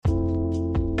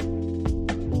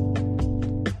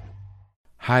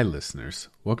Hi, listeners.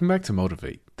 Welcome back to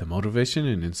Motivate, the Motivation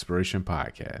and Inspiration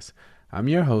Podcast. I'm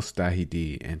your host, Dahi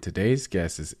D, and today's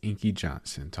guest is Inky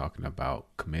Johnson talking about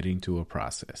committing to a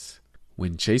process.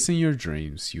 When chasing your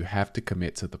dreams, you have to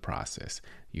commit to the process.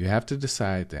 You have to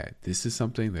decide that this is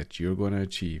something that you're going to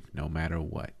achieve no matter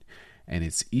what. And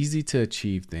it's easy to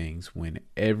achieve things when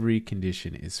every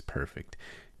condition is perfect.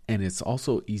 And it's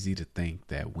also easy to think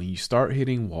that when you start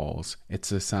hitting walls,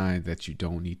 it's a sign that you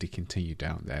don't need to continue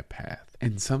down that path.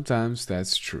 And sometimes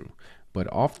that's true,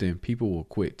 but often people will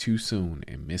quit too soon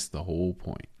and miss the whole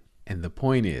point. And the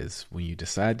point is, when you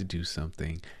decide to do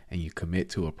something and you commit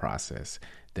to a process,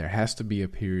 there has to be a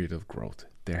period of growth.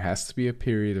 There has to be a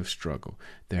period of struggle.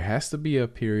 There has to be a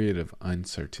period of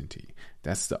uncertainty.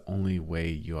 That's the only way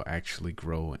you'll actually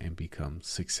grow and become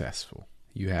successful.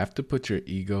 You have to put your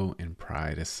ego and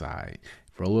pride aside,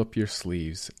 roll up your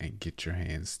sleeves, and get your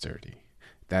hands dirty.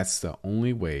 That's the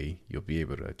only way you'll be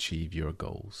able to achieve your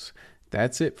goals.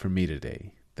 That's it for me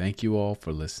today. Thank you all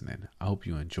for listening. I hope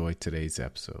you enjoyed today's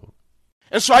episode.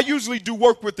 And so I usually do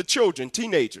work with the children,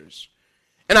 teenagers,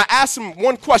 and I ask them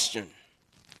one question.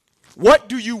 What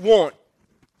do you want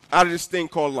out of this thing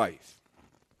called life?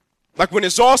 Like when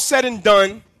it's all said and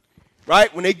done,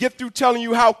 right? When they get through telling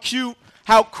you how cute,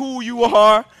 how cool you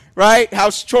are, right? How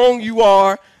strong you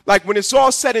are. Like when it's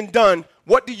all said and done,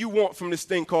 what do you want from this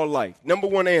thing called life? Number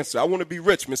one answer, I want to be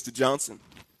rich, Mr. Johnson.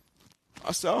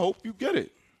 I said, I hope you get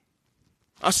it.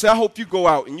 I said, I hope you go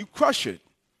out and you crush it.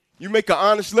 You make an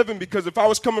honest living, because if I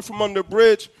was coming from under a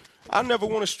bridge, I never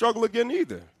want to struggle again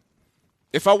either.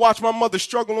 If I watch my mother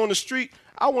struggle on the street,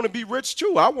 I want to be rich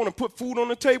too. I want to put food on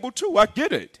the table too. I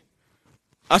get it.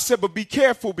 I said, but be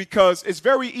careful, because it's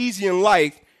very easy in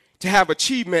life to have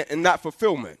achievement and not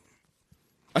fulfillment.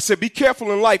 I said, be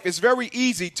careful in life. It's very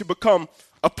easy to become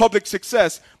a public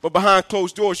success, but behind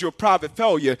closed doors, you're a private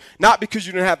failure, not because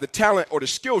you didn't have the talent or the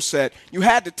skill set. You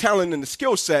had the talent and the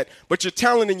skill set, but your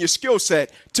talent and your skill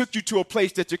set took you to a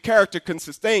place that your character couldn't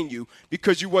sustain you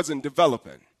because you wasn't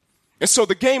developing. And so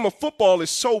the game of football is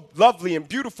so lovely and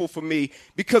beautiful for me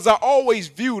because I always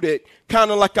viewed it kind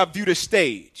of like I viewed a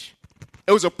stage.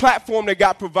 It was a platform that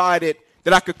got provided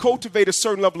that I could cultivate a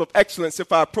certain level of excellence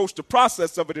if I approached the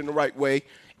process of it in the right way.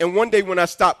 And one day when I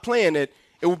stopped playing it,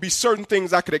 it would be certain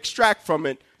things I could extract from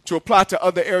it to apply to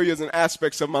other areas and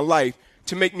aspects of my life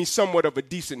to make me somewhat of a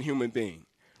decent human being,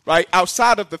 right?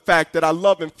 Outside of the fact that I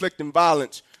love inflicting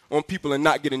violence on people and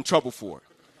not get in trouble for it.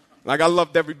 Like I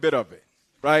loved every bit of it,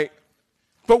 right?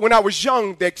 But when I was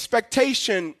young, the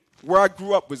expectation where I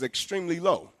grew up was extremely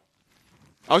low.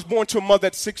 I was born to a mother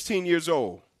at 16 years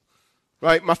old.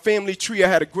 Right, my family tree, I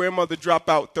had a grandmother drop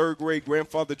out third grade,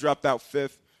 grandfather dropped out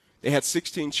fifth. They had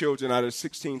 16 children. Out of the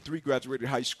 16, 3 graduated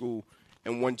high school,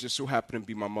 and one just so happened to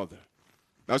be my mother.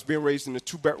 I was being raised in a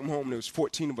 2-bedroom home. There was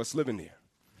 14 of us living there.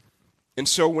 And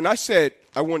so when I said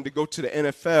I wanted to go to the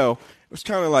NFL, it was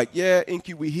kind of like, yeah,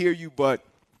 Inky, we hear you, but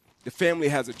the family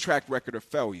has a track record of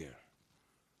failure.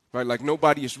 Right, like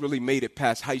nobody has really made it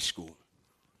past high school.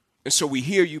 And so we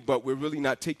hear you, but we're really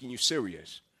not taking you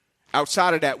serious.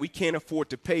 Outside of that, we can't afford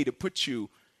to pay to put you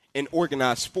in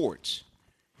organized sports.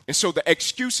 And so the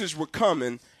excuses were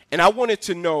coming, and I wanted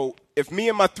to know if me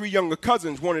and my 3 younger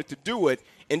cousins wanted to do it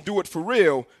and do it for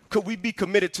real, could we be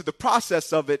committed to the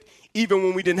process of it even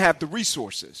when we didn't have the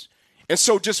resources? And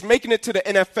so just making it to the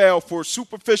NFL for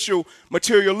superficial,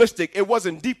 materialistic, it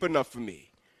wasn't deep enough for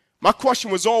me. My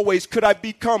question was always, could I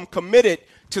become committed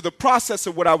to the process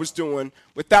of what I was doing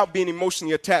without being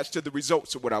emotionally attached to the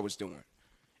results of what I was doing?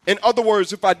 In other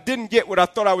words, if I didn't get what I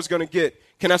thought I was going to get,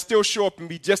 can I still show up and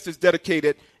be just as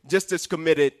dedicated, just as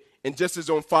committed, and just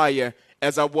as on fire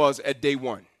as I was at day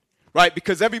one? Right?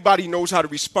 Because everybody knows how to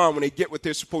respond when they get what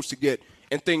they're supposed to get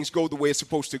and things go the way it's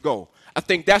supposed to go. I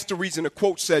think that's the reason the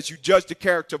quote says you judge the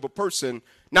character of a person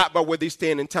not by where they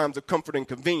stand in times of comfort and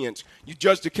convenience. You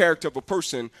judge the character of a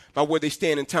person by where they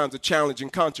stand in times of challenge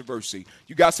and controversy.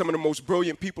 You got some of the most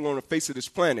brilliant people on the face of this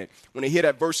planet. When they hit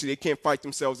adversity, they can't fight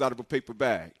themselves out of a paper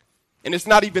bag. And it's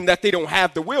not even that they don't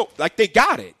have the will. Like, they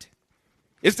got it.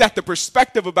 It's that the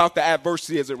perspective about the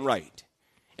adversity isn't right.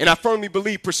 And I firmly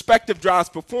believe perspective drives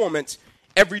performance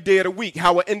every day of the week.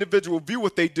 How an individual view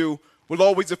what they do will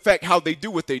always affect how they do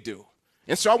what they do.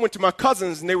 And so I went to my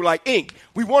cousins, and they were like, Ink,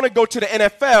 we want to go to the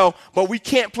NFL, but we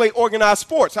can't play organized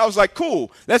sports. I was like,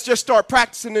 cool, let's just start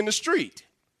practicing in the street.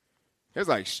 They was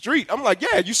like, street? I'm like,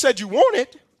 yeah, you said you want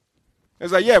it. They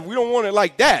was like, yeah, we don't want it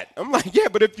like that. I'm like, yeah,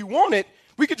 but if you want it,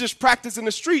 we could just practice in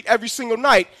the street every single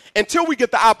night until we get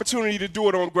the opportunity to do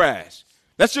it on grass.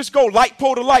 Let's just go light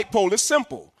pole to light pole. It's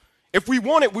simple. If we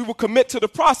want it, we will commit to the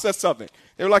process of it.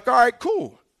 They were like, all right,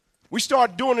 cool. We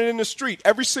started doing it in the street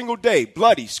every single day,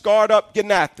 bloody, scarred up,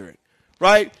 getting after it,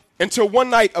 right? Until one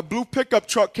night, a blue pickup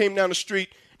truck came down the street,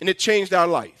 and it changed our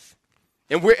life.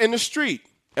 And we're in the street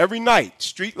every night.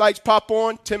 Street lights pop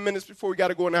on 10 minutes before we got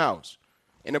to go in the house.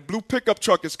 And a blue pickup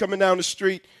truck is coming down the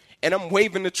street, and I'm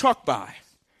waving the truck by.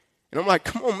 And I'm like,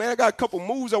 come on, man, I got a couple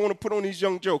moves I want to put on these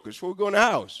young jokers before we go in the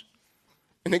house.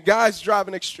 And the guy's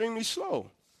driving extremely slow.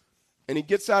 And he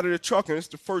gets out of the truck, and it's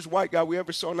the first white guy we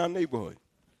ever saw in our neighborhood.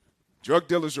 Drug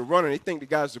dealers are running. They think the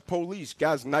guy's the police.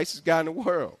 Guy's the nicest guy in the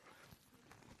world.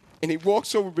 And he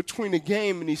walks over between the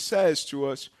game, and he says to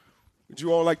us, would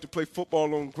you all like to play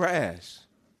football on grass?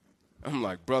 I'm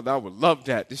like, brother, I would love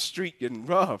that. This street getting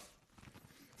rough,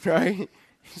 right?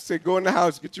 He said, go in the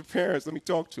house, get your parents, let me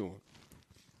talk to them.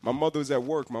 My mother was at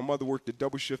work. My mother worked a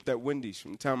double shift at Wendy's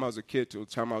from the time I was a kid to the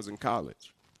time I was in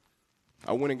college.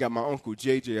 I went and got my uncle,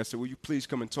 JJ. I said, will you please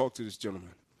come and talk to this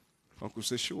gentleman? Uncle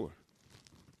said, sure.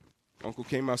 Uncle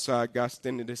came outside, got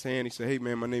extended his hand. He said, hey,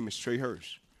 man, my name is Trey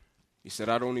Hurst. He said,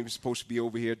 I don't even supposed to be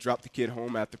over here. Dropped the kid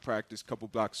home after practice, a couple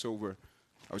blocks over.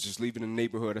 I was just leaving the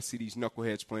neighborhood. I see these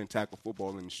knuckleheads playing tackle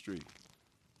football in the street.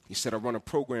 He said, I run a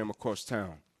program across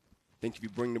town. Think if you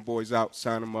bring the boys out,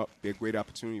 sign them up, be a great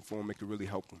opportunity for them, it could really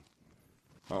help them.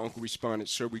 My uncle responded,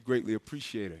 sir, we greatly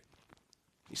appreciate it.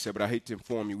 He said, but I hate to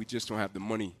inform you, we just don't have the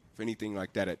money for anything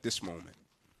like that at this moment.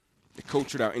 The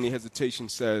coach, without any hesitation,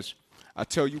 says, I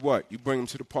tell you what, you bring them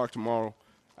to the park tomorrow,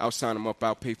 I'll sign them up,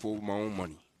 I'll pay for it with my own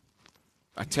money.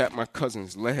 I tapped my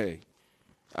cousin's leg.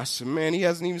 I said, man, he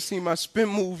hasn't even seen my spin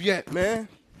move yet, man.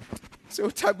 So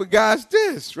what type of guy is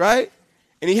this, right?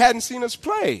 And he hadn't seen us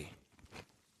play.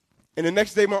 And the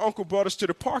next day, my uncle brought us to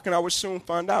the park, and I would soon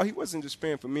find out he wasn't just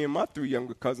paying for me and my 3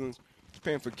 younger cousins. He was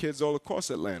paying for kids all across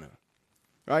Atlanta,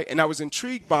 right? And I was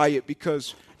intrigued by it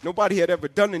because nobody had ever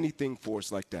done anything for us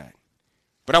like that.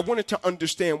 But I wanted to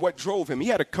understand what drove him. He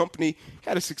had a company,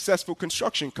 had a successful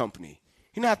construction company.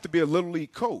 He didn't have to be a little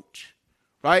league coach,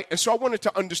 right? And so I wanted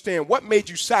to understand what made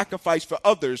you sacrifice for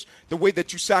others the way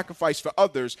that you sacrificed for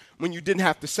others when you didn't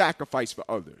have to sacrifice for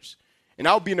others. And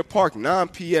I'll be in the park 9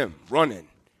 p.m. running,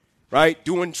 right,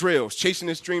 doing drills, chasing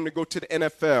this dream to go to the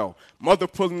NFL. Mother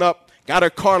pulling up, got her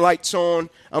car lights on.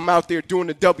 I'm out there doing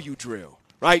the W drill,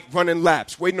 right, running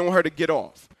laps, waiting on her to get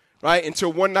off, right,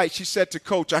 until one night she said to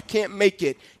Coach, I can't make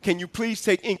it. Can you please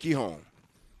take Inky home?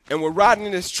 And we're riding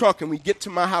in this truck, and we get to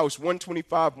my house,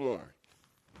 125 Warren.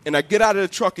 And I get out of the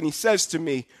truck, and he says to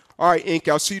me, all right, Ink,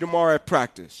 I'll see you tomorrow at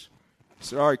practice. I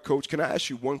said, all right, Coach, can I ask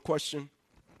you one question?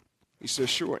 He said,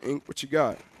 sure, Ink, what you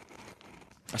got?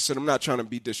 I said, I'm not trying to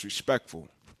be disrespectful.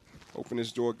 Opened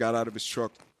his door, got out of his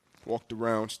truck, walked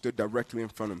around, stood directly in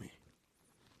front of me.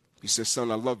 He said,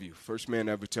 son, I love you. First man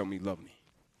to ever tell me he loved me.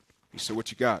 He said,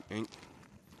 what you got, Ink?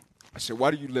 I said,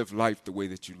 why do you live life the way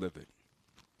that you live it?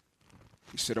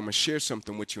 He said, I'm going to share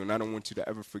something with you, and I don't want you to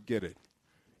ever forget it.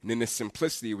 And in its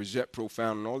simplicity, it was yet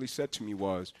profound, and all he said to me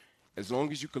was, as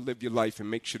long as you can live your life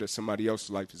and make sure that somebody else's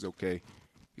life is okay,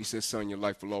 he said, son, your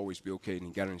life will always be okay. And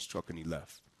he got in his truck and he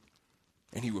left.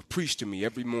 And he would preach to me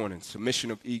every morning, submission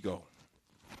of ego,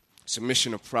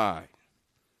 submission of pride.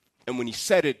 And when he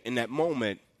said it in that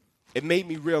moment, it made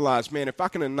me realize, man, if I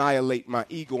can annihilate my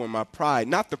ego and my pride,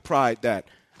 not the pride that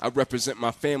I represent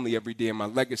my family every day and my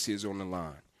legacy is on the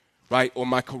line, right, or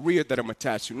my career that I'm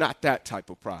attached to, not that type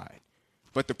of pride,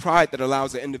 but the pride that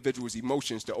allows the individual's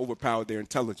emotions to overpower their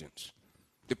intelligence.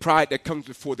 The pride that comes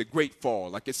before the great fall,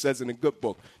 like it says in the good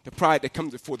book, the pride that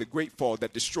comes before the great fall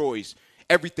that destroys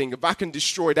everything. If I can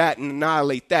destroy that and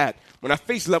annihilate that, when I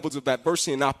face levels of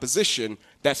adversity and opposition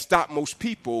that stop most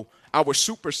people, I will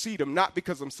supersede them, not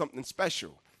because I'm something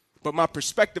special, but my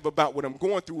perspective about what I'm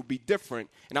going through will be different,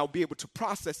 and I'll be able to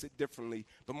process it differently,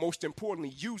 but most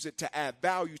importantly, use it to add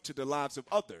value to the lives of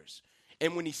others.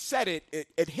 And when he said it,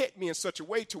 it hit me in such a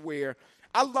way to where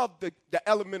I love the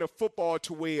element of football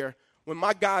to where when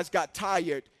my guys got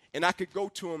tired and I could go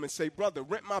to them and say, brother,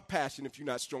 rent my passion if you're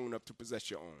not strong enough to possess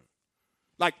your own.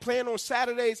 Like playing on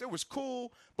Saturdays, it was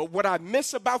cool, but what I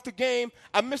miss about the game,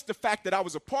 I miss the fact that I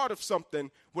was a part of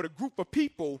something with a group of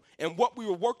people and what we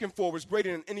were working for was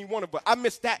greater than any one of us. I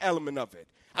miss that element of it.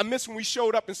 I miss when we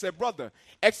showed up and said, brother,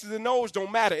 X's and O's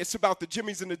don't matter. It's about the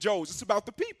Jimmys and the Joes. It's about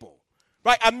the people.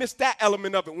 Right? I missed that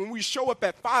element of it. When we show up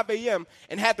at 5 a.m.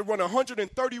 and had to run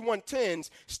 131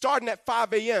 tens starting at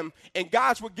 5 a.m. and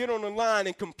guys would get on the line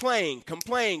and complain.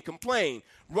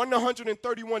 Run the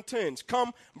 131 tens.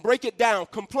 Come, break it down.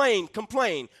 Complain.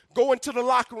 Go into the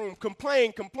locker room.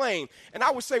 Complain. And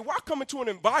I would say, why come into an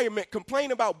environment,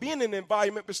 complain about being in the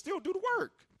environment, but still do the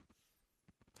work?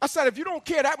 I said, if you don't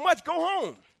care that much, go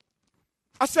home.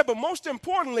 I said, but most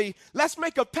importantly, let's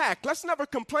make a pact. Let's never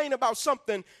complain about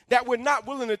something that we're not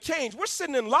willing to change. We're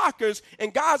sitting in lockers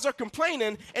and guys are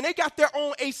complaining and they got their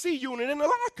own AC unit in the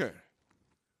locker.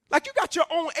 Like you got your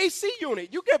own AC unit.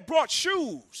 You get brought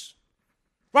shoes,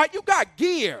 right? You got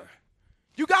gear.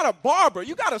 You got a barber.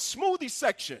 You got a smoothie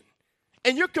section.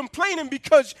 And you're complaining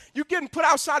because you're getting put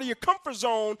outside of your comfort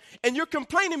zone, and you're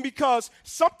complaining because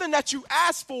something that you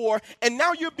asked for, and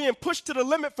now you're being pushed to the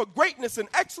limit for greatness and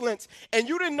excellence, and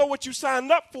you didn't know what you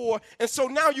signed up for, and so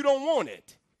now you don't want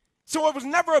it. So it was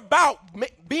never about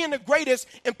being the greatest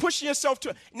and pushing yourself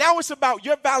to. Now it's about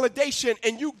your validation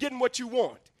and you getting what you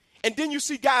want. And then you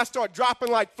see guys start dropping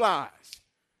like flies,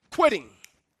 quitting.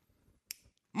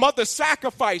 Mother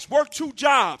sacrifice, work 2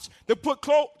 jobs, to put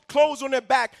clothes on their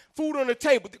back, food on the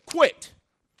table, to quit.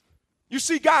 You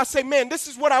see guys say, man, this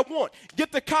is what I want.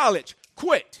 Get to college,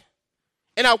 quit.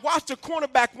 And I watched a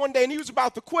cornerback one day, and he was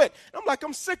about to quit. And I'm like,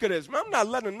 I'm sick of this, man. I'm not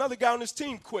letting another guy on this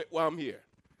team quit while I'm here.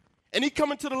 And he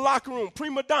come into the locker room,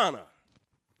 prima donna.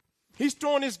 He's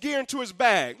throwing his gear into his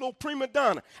bag, little prima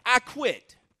donna. I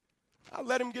quit. I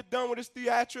let him get done with his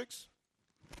theatrics.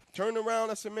 Turned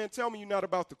around, I said, man, tell me you're not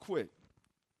about to quit.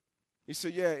 He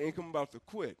said, yeah, I ain't about to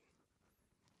quit.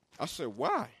 I said,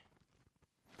 why?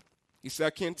 He said, I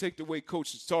can't take the way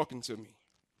coach is talking to me.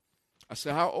 I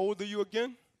said, how old are you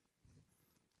again?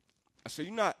 I said,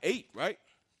 you're not 8, right?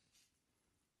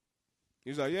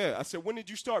 He was like, yeah. I said, when did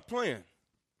you start playing?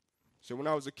 I said, when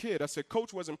I was a kid. I said,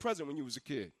 coach wasn't present when you was a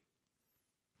kid.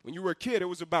 When you were a kid, it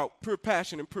was about pure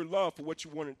passion and pure love for what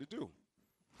you wanted to do.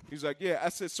 He was like, yeah. I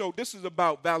said, so this is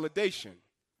about validation.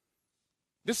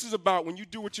 This is about when you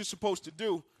do what you're supposed to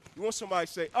do, you want somebody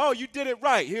to say, oh, you did it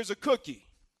right. Here's a cookie.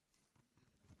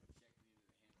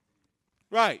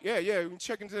 Right, yeah. You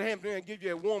check into the Hampton and give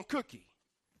you a warm cookie.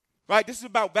 Right, this is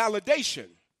about validation.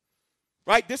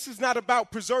 Right, this is not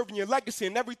about preserving your legacy,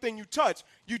 and everything you touch,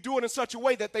 you do it in such a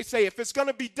way that they say, if it's going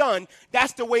to be done,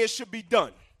 that's the way it should be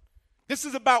done. This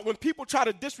is about when people try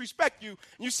to disrespect you, and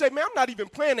you say, man, I'm not even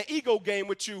playing an ego game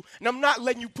with you, and I'm not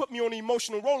letting you put me on an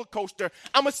emotional roller coaster.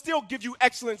 I'm going to still give you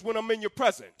excellence when I'm in your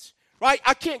presence. Right?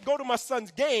 I can't go to my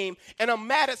son's game, and I'm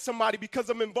mad at somebody because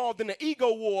I'm involved in an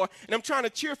ego war, and I'm trying to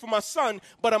cheer for my son,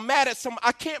 but I'm mad at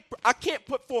I can't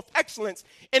put forth excellence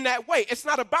in that way. It's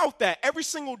not about that. Every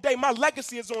single day, my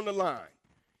legacy is on the line.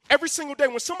 Every single day,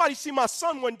 when somebody see my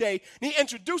son one day and he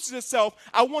introduces himself,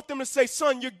 I want them to say,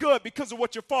 son, you're good because of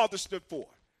what your father stood for.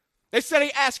 They said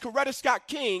they asked Coretta Scott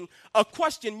King a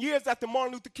question years after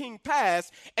Martin Luther King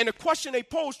passed, and the question they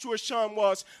posed to her, Sean,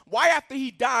 was, why after he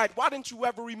died, why didn't you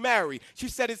ever remarry? She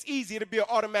said it's easy to be an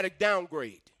automatic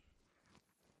downgrade.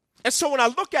 And so when I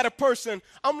look at a person,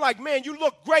 I'm like, man, you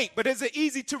look great, but is it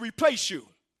easy to replace you?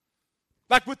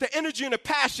 Like with the energy and the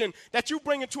passion that you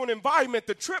bring into an environment,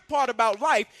 the trip part about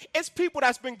life, it's people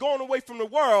that's been going away from the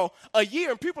world a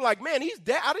year, and people are like, man, he's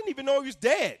dead. I didn't even know he was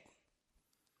dead.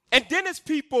 And then it's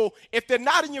people, if they're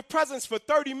not in your presence for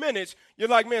 30 minutes, you're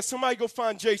like, man, somebody go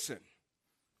find Jason.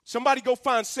 Somebody go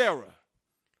find Sarah.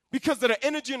 Because of the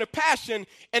energy and the passion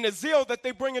and the zeal that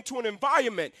they bring into an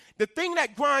environment. The thing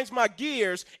that grinds my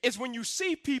gears is when you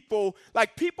see people,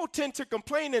 like people tend to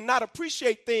complain and not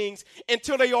appreciate things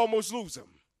until they almost lose them.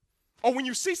 Or when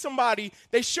you see somebody,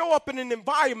 they show up in an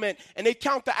environment and they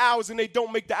count the hours and they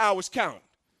don't make the hours count.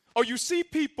 Or you see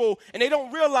people and they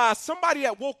don't realize somebody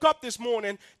that woke up this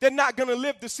morning, they're not going to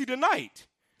live to see the night.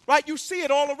 Right? You see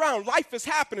it all around. Life is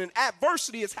happening.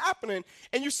 Adversity is happening.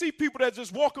 And you see people that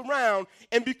just walk around,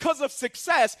 and because of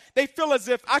success, they feel as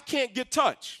if I can't get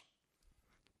touched.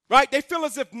 Right? They feel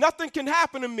as if nothing can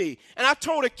happen to me. And I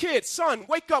told a kid, son,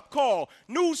 wake up call.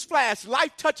 Newsflash,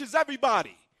 life touches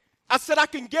everybody. I said, I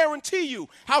can guarantee you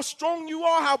how strong you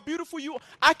are, how beautiful you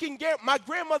are. My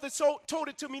grandmother told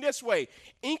it to me this way.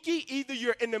 Inky, either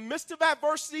you're in the midst of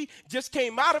adversity, just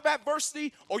came out of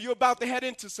adversity, or you're about to head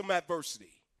into some adversity.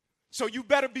 So you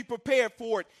better be prepared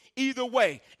for it either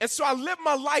way. And so I lived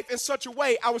my life in such a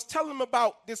way. I was telling them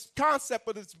about this concept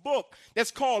of this book that's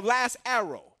called Last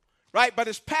Arrow, right, by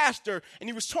this pastor. And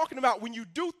he was talking about when you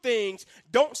do things,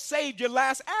 don't save your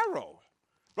last arrow,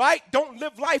 right? Don't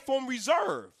live life on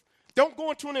reserve. Don't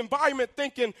go into an environment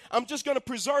thinking, I'm just going to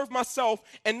preserve myself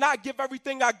and not give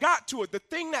everything I got to it. The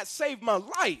thing that saved my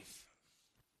life,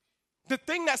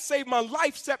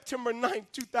 September 9th,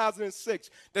 2006,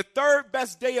 the third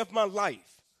best day of my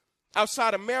life,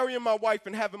 outside of marrying my wife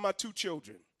and having my 2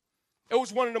 children. It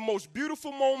was one of the most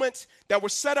beautiful moments that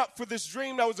was set up for this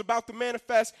dream that was about to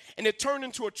manifest, and it turned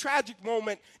into a tragic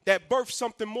moment that birthed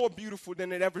something more beautiful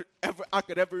than I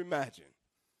could ever imagine.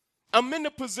 I'm in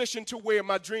the position to where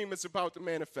my dream is about to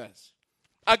manifest.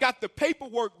 I got the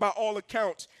paperwork by all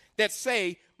accounts that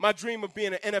say my dream of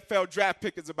being an NFL draft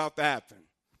pick is about to happen.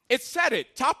 It said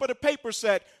it. Top of the paper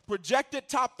said projected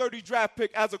top 30 draft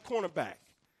pick as a cornerback.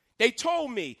 They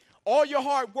told me all your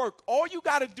hard work, all you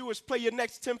got to do is play your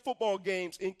next 10 football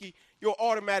games, Inky, you're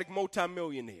automatic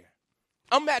multimillionaire.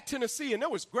 I'm at Tennessee, and there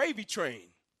was gravy train.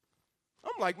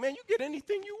 I'm like, man, you get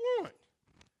anything you want.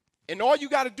 And all you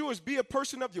got to do is be a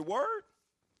person of your word.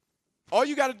 All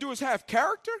you got to do is have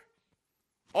character.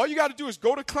 All you got to do is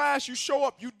go to class, you show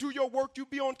up, you do your work, you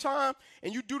be on time,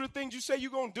 and you do the things you say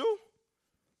you're going to do.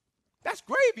 That's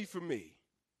gravy for me.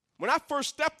 When I first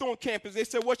stepped on campus, they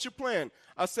said, what's your plan?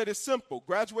 I said, it's simple.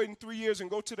 Graduate in 3 years and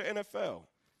go to the NFL.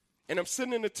 And I'm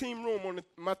sitting in the team room on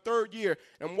my third year,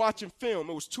 and I'm watching film.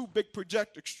 It was 2 big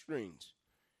projector screens.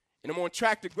 And I'm on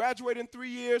track to graduate in 3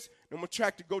 years, and I'm on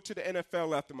track to go to the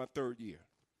NFL after my third year.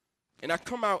 And I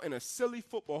come out in a silly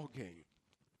football game.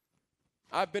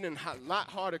 I've been in a lot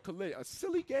harder collision, a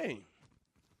silly game.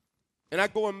 And I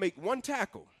go and make one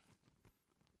tackle.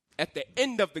 At the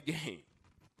end of the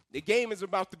game is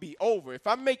about to be over. If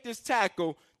I make this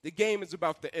tackle, the game is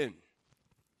about to end.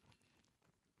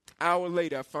 An hour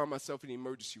later, I find myself in the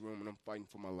emergency room, and I'm fighting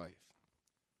for my life.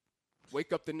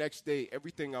 Wake up the next day,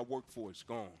 everything I worked for is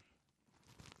gone.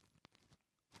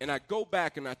 And I go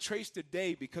back and I trace the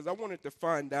day because I wanted to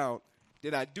find out,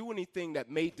 did I do anything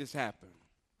that made this happen?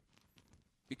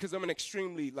 Because I'm an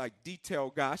extremely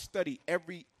detailed guy. I study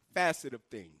every facet of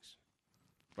things,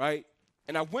 right?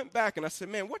 And I went back and I said,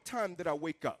 man, what time did I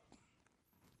wake up?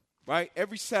 Right?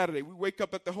 Every Saturday we wake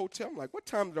up at the hotel. I'm like, what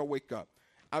time did I wake up?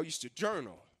 I used to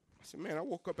journal. I said, man, I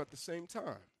woke up at the same time.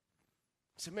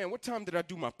 I said, man, what time did I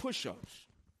do my push-ups?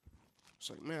 It's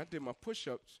like, man, I did my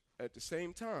push-ups at the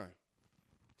same time.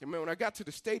 And man, when I got to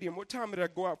the stadium, what time did I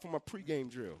go out for my pregame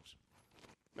drills?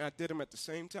 Man, I did them at the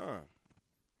same time.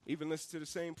 Even listen to the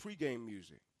same pregame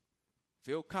music.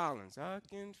 Phil Collins, I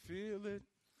can feel it.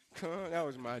 That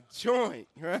was my joint,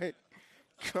 right?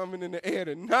 Coming in the air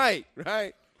tonight,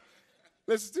 right?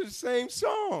 Listen to the same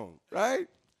song, right?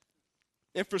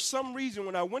 And for some reason,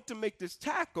 when I went to make this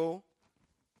tackle,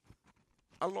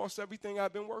 I lost everything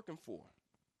I've been working for.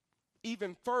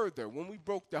 Even further, when we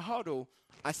broke the huddle,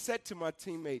 I said to my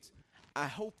teammates, I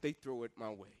hope they throw it my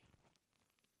way.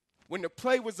 When the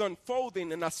play was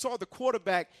unfolding and I saw the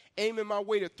quarterback aiming my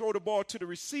way to throw the ball to the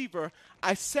receiver,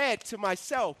 I said to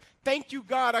myself, thank you,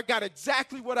 God, I got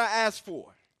exactly what I asked for.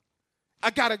 I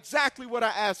got exactly what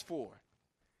I asked for.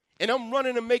 And I'm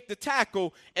running to make the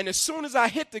tackle, and as soon as I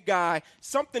hit the guy,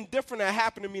 something different had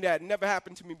happened to me that had never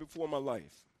happened to me before in my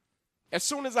life. As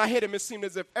soon as I hit him, it seemed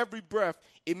as if every breath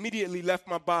immediately left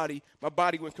my body. My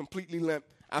body went completely limp.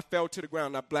 I fell to the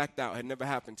ground. I blacked out. It had never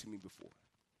happened to me before.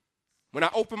 When I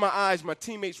opened my eyes, my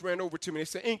teammates ran over to me. They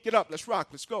said, Ink, get up. Let's rock.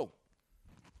 Let's go.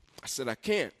 I said, I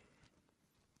can't.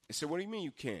 They said, what do you mean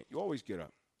you can't? You always get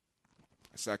up.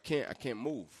 I said, I can't. I can't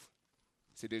move.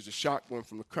 I said, there's a shock going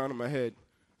from the crown of my head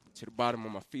to the bottom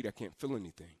of my feet. I can't feel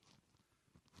anything.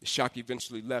 The shock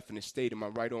eventually left, and it stayed in my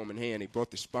right arm and hand. They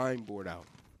brought the spine board out.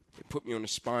 They put me on the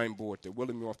spine board. They're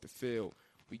wheeling me off the field.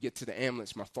 We get to the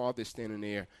ambulance. My father's standing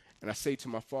there. And I say to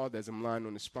my father as I'm lying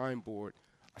on the spine board,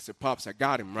 I said, Pops, I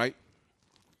got him, right?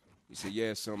 He said,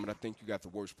 yeah, son, but I think you got the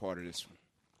worst part of this one.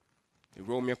 They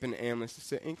rolled me up in the ambulance. They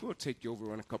said, Ink, we'll take you over,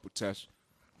 run a couple tests.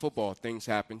 Football, things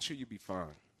happen. Sure, you'll be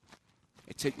fine.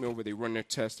 They take me over. They run their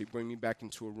tests. They bring me back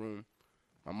into a room.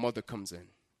 My mother comes in,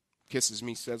 kisses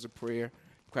me, says a prayer,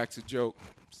 cracks a joke.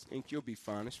 Ink, you'll be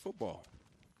fine. It's football.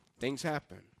 Things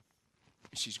happen.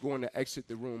 She's going to exit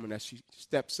the room, and as she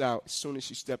steps out, as soon as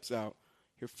she steps out,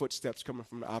 her footsteps coming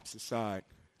from the opposite side.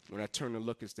 When I turn to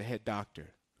look, it's the head doctor.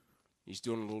 He's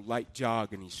doing a little light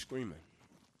jog, and he's screaming.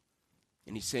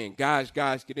 And he's saying, guys,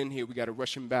 get in here. We got to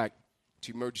rush him back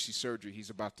to emergency surgery. He's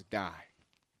about to die.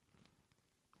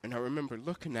 And I remember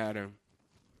looking at him,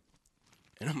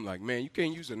 and I'm like, man, you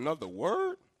can't use another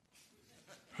word?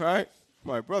 Right?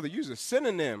 My brother, use a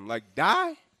synonym, like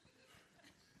die?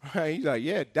 Right? He's like,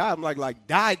 yeah, die. I'm like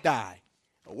die.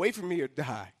 Away from me or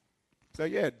die. He's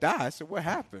like, yeah, die. I said, what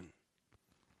happened?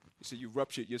 He said, you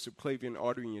ruptured your subclavian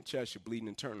artery in your chest. You're bleeding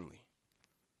internally.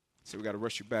 He said, we got to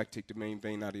rush you back, take the main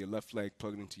vein out of your left leg,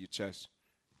 plug it into your chest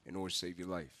in order to save your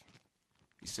life.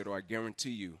 He said, I guarantee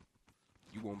you,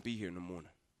 you won't be here in the morning.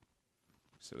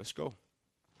 I said, let's go.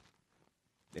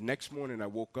 The next morning I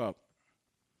woke up,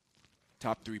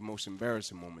 top 3 most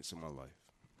embarrassing moments in my life.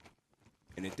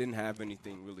 And it didn't have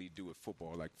anything really to do with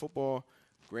football. Like football,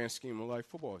 grand scheme of life,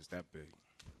 football is that big.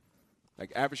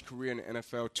 Like average career in the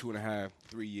NFL, 2.5,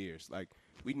 3 years. Like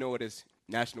we know it as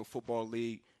National Football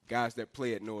League. Guys that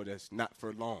play it know it as not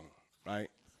for long, right?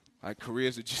 Like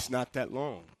careers are just not that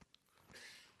long.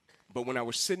 But when I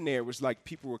was sitting there, it was like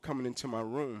people were coming into my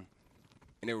room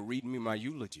and they were reading me my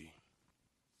eulogy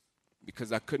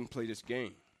because I couldn't play this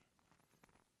game.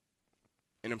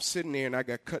 And I'm sitting there and I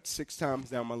got cut 6 times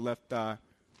down my left thigh,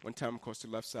 1 time across the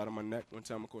left side of my neck, 1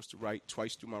 time across the right,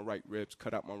 twice through my right ribs,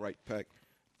 cut out my right pec,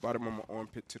 bottom of my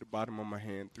armpit to the bottom of my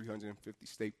hand, 350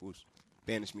 staples,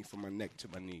 bandaged me from my neck to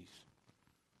my knees.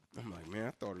 I'm like, man,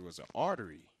 I thought it was an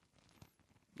artery.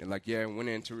 They're like, yeah, I went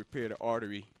in to repair the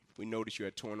artery. We noticed you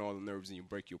had torn all the nerves in your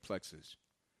brachial plexus.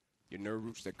 Your nerve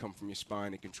roots that come from your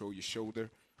spine and control your shoulder,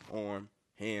 arm,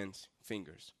 hands,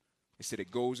 fingers. They said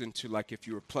it goes into, like if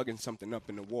you were plugging something up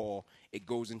in the wall, it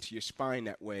goes into your spine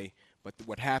that way. But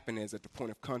what happened is at the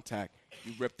point of contact,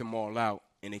 you rip them all out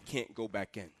and it can't go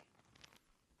back in.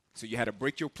 So you had a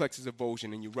brachial plexus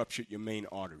avulsion and you ruptured your main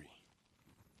artery.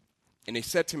 And they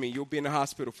said to me, you'll be in the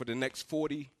hospital for the next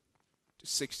 40 to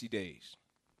 60 days.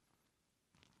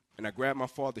 And I grabbed my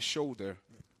father's shoulder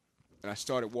and I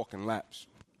started walking laps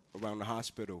around the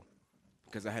hospital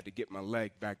because I had to get my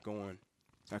leg back going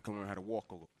so I could learn how to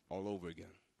walk all over again.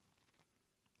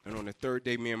 And on the 3rd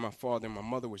day, me and my father and my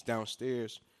mother was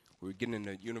downstairs. We were getting in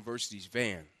the university's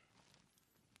van.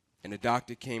 And the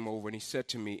doctor came over and he said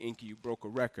to me, Inky, you broke a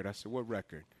record. I said, what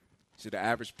record? He said, the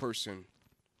average person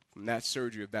from that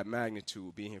surgery of that magnitude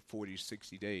will be in here 40 to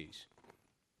 60 days.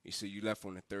 He said, you left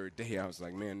on the 3rd day. I was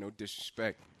like, man, no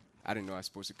disrespect. I didn't know I was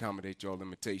supposed to accommodate y'all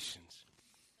limitations.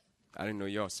 I didn't know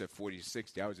y'all said 40 to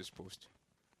 60. I was just supposed to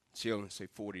chill and say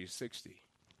 40 to 60.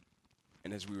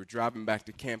 And as we were driving back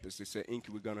to campus, they said,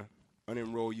 Inky, we're going to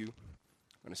unenroll you.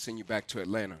 I'm going to send you back to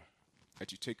Atlanta.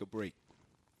 Let you take a break.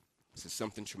 I said,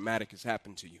 something traumatic has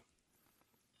happened to you.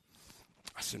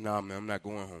 I said, nah, man, I'm not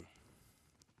going home.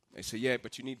 They said, yeah,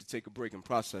 but you need to take a break and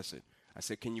process it. I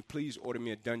said, can you please order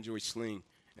me a Dunjoy sling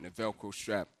and a Velcro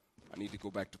strap? I need to go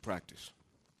back to practice.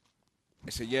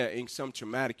 They said, yeah, ain't something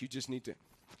traumatic. You just need to. I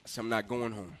said, I'm not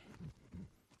going home.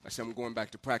 I said, I'm going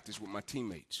back to practice with my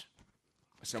teammates.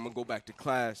 I said, I'm going to go back to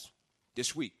class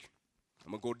this week.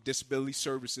 I'm going to go to disability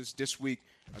services this week.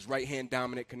 I was right-hand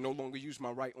dominant, can no longer use my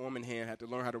right arm and hand, had to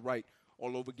learn how to write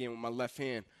all over again with my left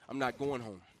hand. I'm not going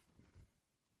home.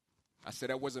 I said,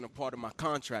 that wasn't a part of my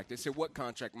contract. They said, what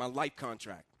contract? My life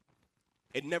contract.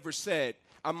 It never said,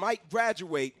 I might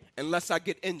graduate unless I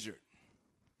get injured.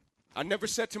 I never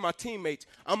said to my teammates,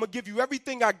 I'm going to give you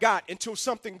everything I got until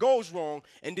something goes wrong,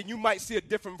 and then you might see a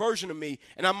different version of me,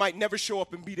 and I might never show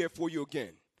up and be there for you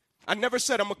again. I never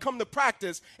said I'm going to come to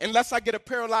practice unless I get a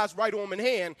paralyzed right arm and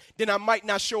hand, then I might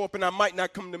not show up and I might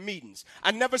not come to meetings.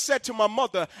 I never said to my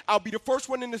mother, I'll be the first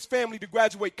one in this family to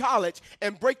graduate college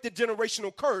and break the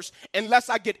generational curse unless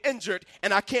I get injured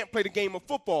and I can't play the game of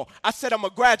football. I said I'm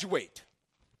going to graduate.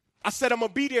 I said I'm going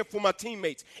to be there for my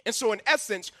teammates. And so in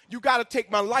essence, you got to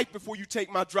take my life before you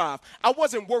take my drive. I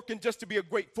wasn't working just to be a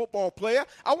great football player.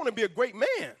 I want to be a great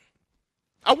man.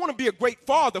 I want to be a great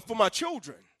father for my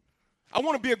children. I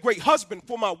want to be a great husband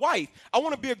for my wife. I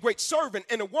want to be a great servant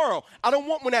in the world. I don't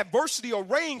want when adversity or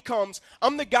rain comes,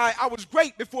 I'm the guy, I was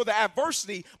great before the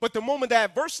adversity, but the moment the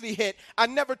adversity hit, I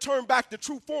never turned back to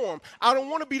true form. I don't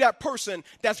want to be that person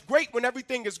that's great when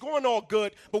everything is going all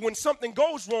good, but when something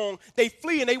goes wrong, they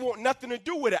flee and they want nothing to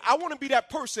do with it. I want to be that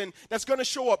person that's going to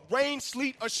show up rain,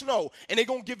 sleet, or snow, and they're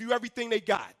going to give you everything they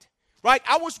got. Right?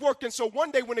 I was working, so one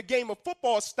day when the game of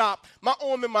football stopped, my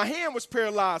arm and my hand was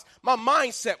paralyzed. My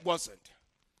mindset wasn't.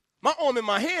 My arm and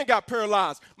my hand got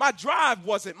paralyzed. My drive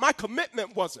wasn't. My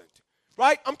commitment wasn't.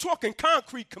 Right? I'm talking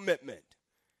concrete commitment.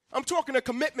 I'm talking a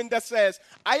commitment that says,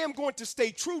 I am going to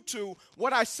stay true to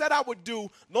what I said I would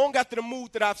do long after the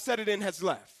mood that I've set it in has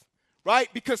left. Right?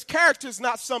 Because character is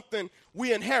not something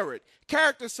we inherit.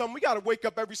 Character is something we got to wake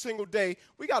up every single day.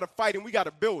 We got to fight and we got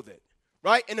to build it.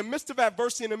 Right? In the midst of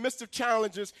adversity, in the midst of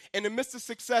challenges, in the midst of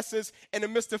successes, in the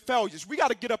midst of failures, we got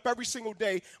to get up every single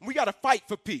day and we got to fight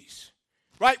for peace.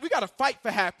 Right? We got to fight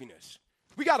for happiness.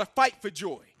 We got to fight for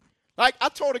joy. Like I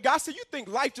told a guy, I said, you think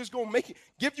life just going to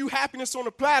give you happiness on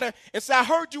a platter and say, I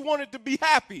heard you wanted to be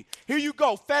happy. Here you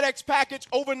go, FedEx package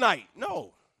overnight.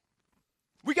 No.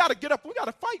 We got to get up. We got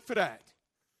to fight for that.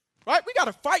 Right? We got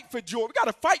to fight for joy. We got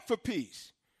to fight for peace.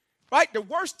 Right? The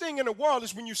worst thing in the world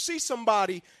is when you see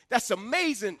somebody that's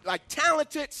amazing, like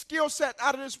talented, skill set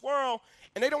out of this world,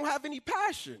 and they don't have any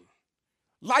passion.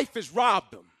 Life has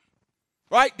robbed them.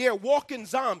 Right? They're a walking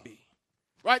zombie.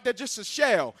 Right? They're just a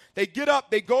shell. They get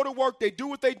up, they go to work, they do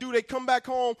what they do, they come back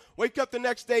home, wake up the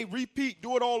next day, repeat,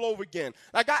 do it all over again.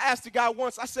 Like I asked the guy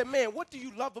once, I said, man, what do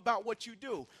you love about what you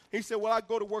do? He said, well, I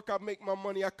go to work, I make my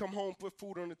money, I come home, put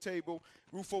food on the table,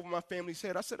 roof over my family's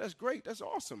head. I said, that's great, that's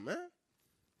awesome, man.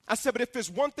 I said, but if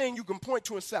there's one thing you can point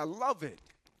to and say, I love it,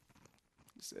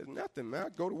 He said, nothing, man. I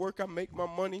go to work, I make my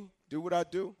money, do what I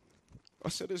do. I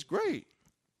said, it's great.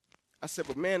 I said,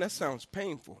 but man, that sounds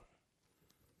painful.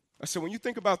 I said, when you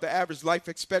think about the average life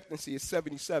expectancy is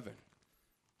 77.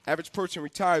 Average person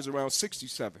retires around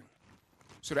 67.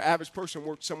 So the average person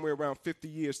works somewhere around 50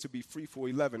 years to be free for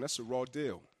 11. That's a raw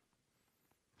deal,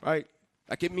 right?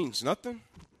 Like it means nothing.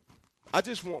 I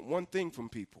just want one thing from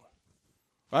people,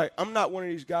 right? I'm not one of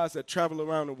these guys that travel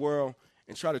around the world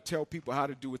and try to tell people how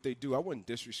to do what they do. I wouldn't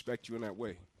disrespect you in that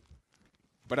way.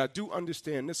 But I do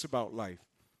understand this about life.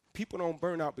 People don't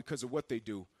burn out because of what they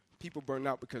do. People burn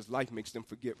out because life makes them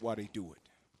forget why they do it.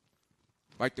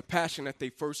 Like the passion that they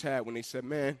first had when they said,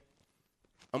 man,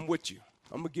 I'm with you.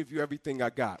 I'm going to give you everything I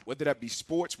got, whether that be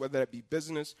sports, whether that be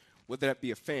business, whether that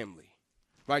be a family.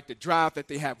 Right? The drive that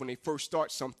they have when they first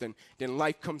start something, then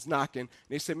life comes knocking, and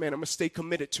they say, man, I'm going to stay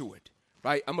committed to it.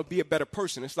 Right? I'm going to be a better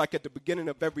person. It's like at the beginning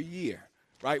of every year.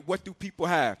 Right? What do people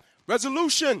have?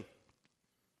 Resolution.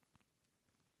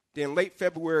 Then late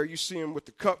February, you see them with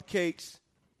the cupcakes,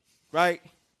 right?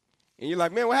 And you're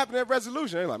like, man, what happened to that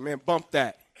resolution? They're like, man, bump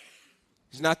that.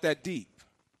 It's not that deep,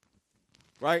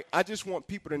 right? I just want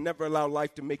people to never allow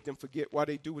life to make them forget why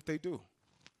they do what they do,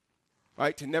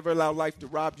 right? To never allow life to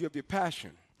rob you of your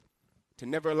passion, to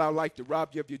never allow life to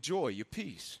rob you of your joy, your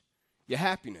peace, your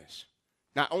happiness.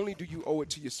 Not only do you owe it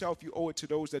to yourself, you owe it to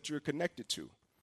those that you're connected to.